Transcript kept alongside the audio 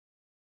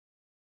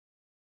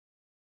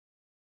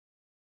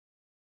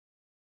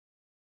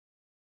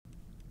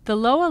The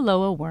Loa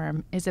Loa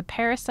worm is a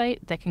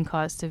parasite that can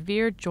cause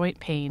severe joint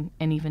pain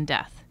and even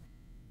death.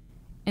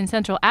 In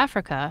Central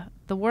Africa,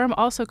 the worm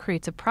also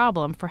creates a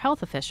problem for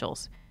health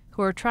officials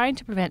who are trying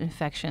to prevent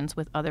infections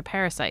with other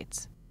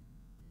parasites.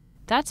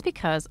 That's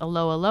because a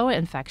Loa Loa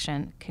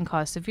infection can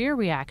cause severe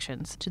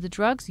reactions to the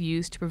drugs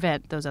used to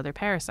prevent those other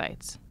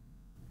parasites.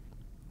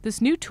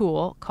 This new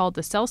tool, called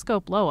the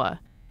CellScope Loa,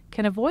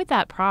 can avoid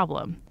that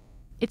problem.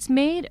 It's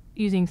made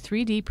using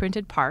 3D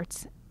printed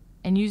parts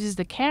and uses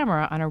the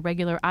camera on a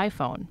regular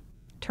iPhone,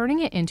 turning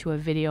it into a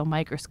video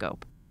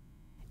microscope.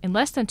 In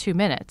less than 2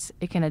 minutes,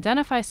 it can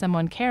identify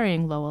someone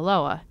carrying Loa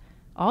Loa.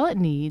 All it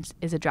needs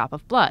is a drop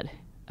of blood.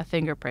 A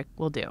finger prick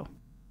will do.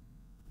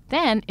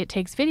 Then it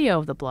takes video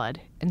of the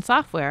blood, and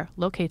software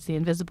locates the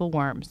invisible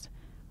worms,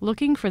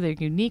 looking for their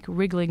unique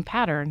wriggling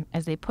pattern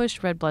as they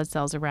push red blood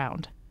cells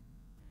around.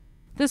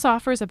 This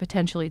offers a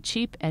potentially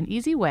cheap and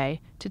easy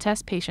way to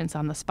test patients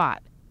on the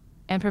spot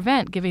and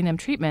prevent giving them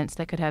treatments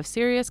that could have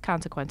serious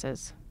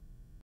consequences.